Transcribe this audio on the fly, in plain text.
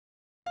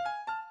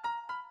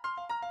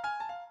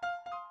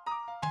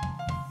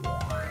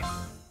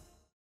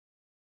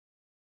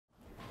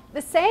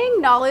The saying,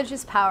 knowledge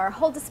is power,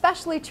 holds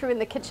especially true in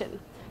the kitchen.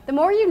 The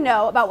more you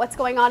know about what's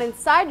going on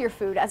inside your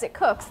food as it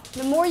cooks,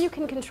 the more you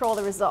can control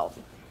the result.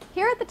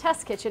 Here at the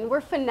Test Kitchen,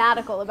 we're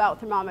fanatical about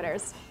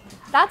thermometers.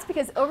 That's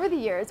because over the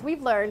years,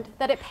 we've learned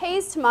that it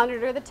pays to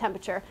monitor the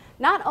temperature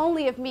not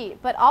only of meat,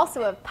 but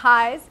also of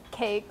pies,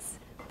 cakes,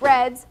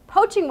 breads,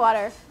 poaching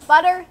water,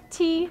 butter,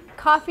 tea,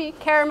 coffee,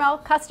 caramel,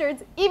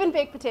 custards, even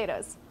baked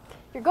potatoes.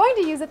 If you're going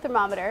to use a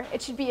thermometer,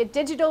 it should be a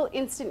digital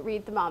instant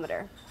read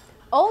thermometer.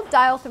 Old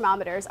dial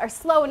thermometers are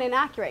slow and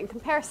inaccurate in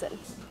comparison.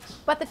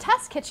 But the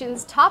Test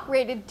Kitchen's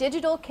top-rated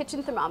digital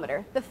kitchen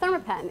thermometer, the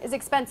Thermapen, is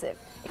expensive.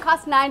 It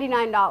costs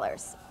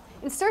 $99.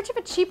 In search of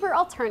a cheaper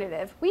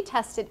alternative, we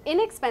tested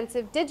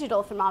inexpensive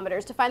digital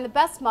thermometers to find the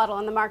best model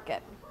on the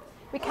market.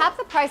 We capped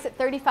the price at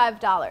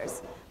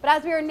 $35, but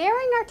as we were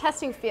narrowing our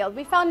testing field,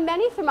 we found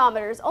many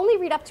thermometers only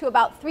read up to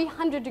about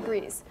 300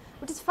 degrees,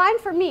 which is fine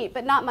for meat,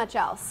 but not much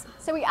else.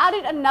 So we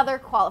added another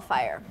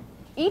qualifier.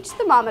 Each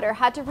thermometer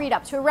had to read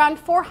up to around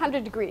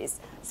 400 degrees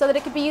so that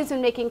it could be used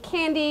when making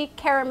candy,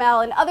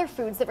 caramel, and other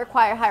foods that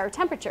require higher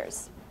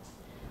temperatures.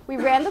 We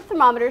ran the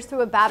thermometers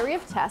through a battery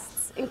of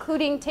tests,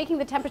 including taking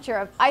the temperature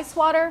of ice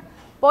water,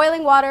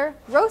 boiling water,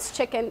 roast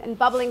chicken, and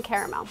bubbling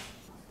caramel.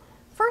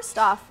 First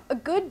off, a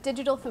good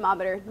digital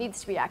thermometer needs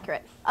to be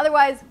accurate.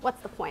 Otherwise,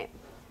 what's the point?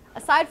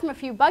 Aside from a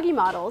few buggy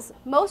models,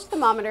 most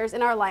thermometers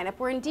in our lineup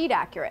were indeed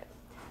accurate.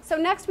 So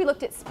next we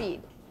looked at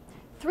speed.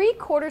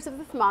 3/4 of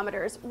the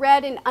thermometers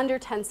read in under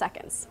 10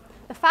 seconds.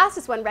 The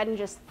fastest one read in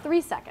just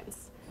 3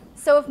 seconds.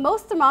 So if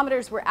most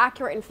thermometers were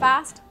accurate and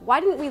fast,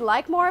 why didn't we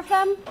like more of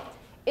them?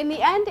 In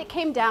the end, it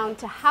came down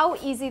to how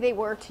easy they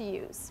were to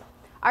use.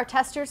 Our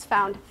testers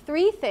found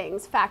 3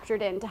 things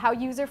factored into how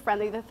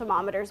user-friendly the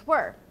thermometers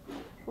were: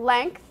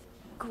 length,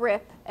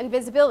 grip, and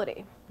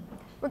visibility.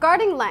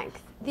 Regarding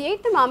length, the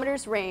 8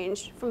 thermometers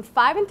ranged from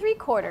 5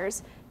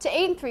 3/4 to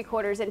 8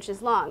 3/4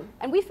 inches long,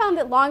 and we found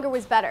that longer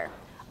was better.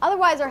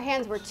 Otherwise, our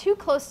hands were too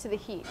close to the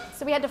heat,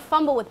 so we had to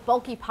fumble with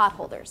bulky pot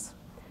holders.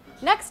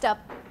 Next up,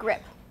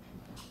 grip.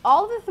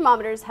 All of the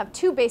thermometers have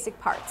 2 basic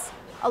parts: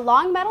 a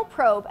long metal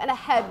probe and a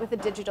head with a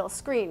digital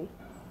screen.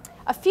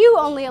 A few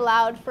only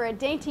allowed for a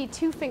dainty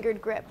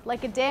 2-fingered grip,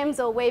 like a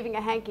damsel waving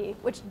a hanky,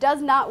 which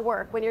does not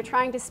work when you're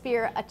trying to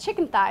spear a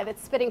chicken thigh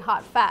that's spitting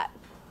hot fat.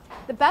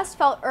 The best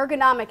felt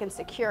ergonomic and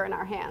secure in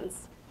our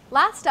hands.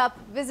 Last up,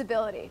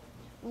 visibility.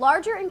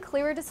 Larger and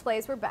clearer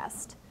displays were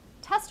best.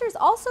 Testers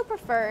also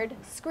preferred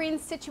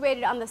screens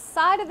situated on the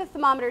side of the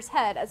thermometer's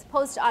head as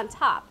opposed to on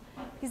top,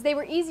 because they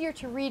were easier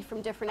to read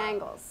from different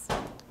angles.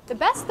 The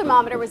best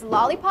thermometer was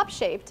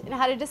lollipop-shaped and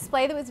had a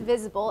display that was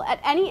visible at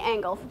any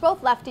angle for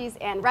both lefties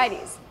and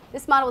righties.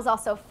 This model was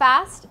also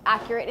fast,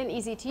 accurate, and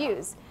easy to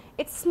use.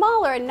 It's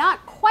smaller and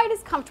not quite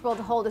as comfortable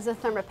to hold as a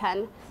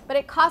Thermapen, but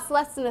it costs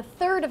less than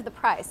 1/3 of the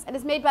price and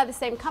is made by the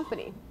same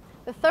company.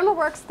 The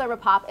ThermoWorks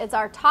Thermopop is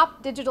our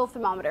top digital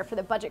thermometer for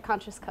the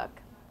budget-conscious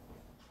cook.